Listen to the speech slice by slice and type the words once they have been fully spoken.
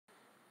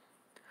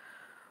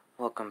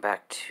Welcome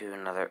back to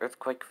another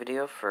earthquake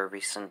video for a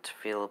recent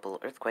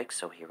feelable earthquake.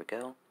 So here we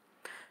go.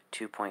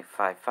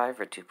 2.55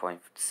 or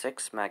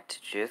 2.6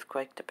 magnitude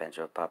earthquake, depends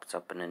what pops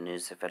up in the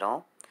news if at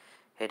all.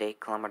 Hit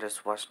 8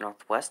 kilometers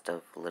west-northwest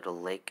of Little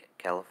Lake,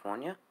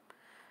 California.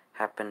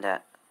 Happened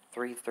at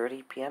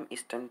 3:30 p.m.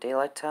 Eastern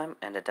Daylight Time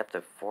and a depth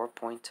of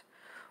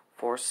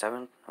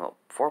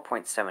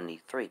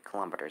 4.73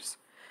 kilometers.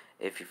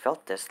 If you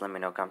felt this, let me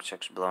know comment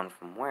section below and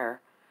from where,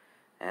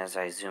 as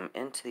I zoom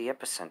into the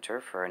epicenter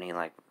for any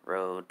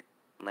road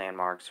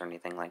landmarks or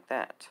anything like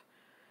that.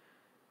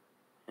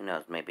 Who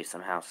knows, maybe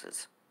some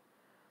houses.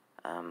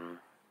 But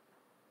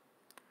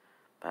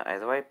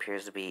either way,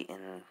 appears to be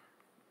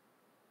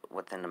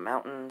within the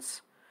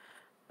mountains.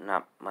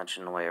 Not much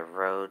in the way of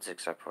roads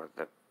except for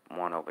the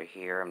one over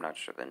here. I'm not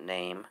sure the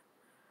name.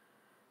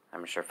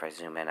 I'm sure if I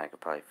zoom in I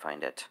could probably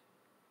find it.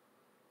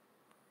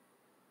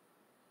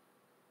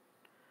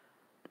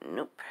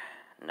 Nope,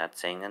 not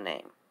saying the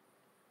name.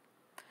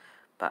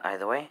 But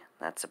either way,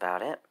 that's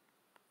about it.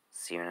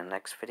 See you in the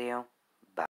next video.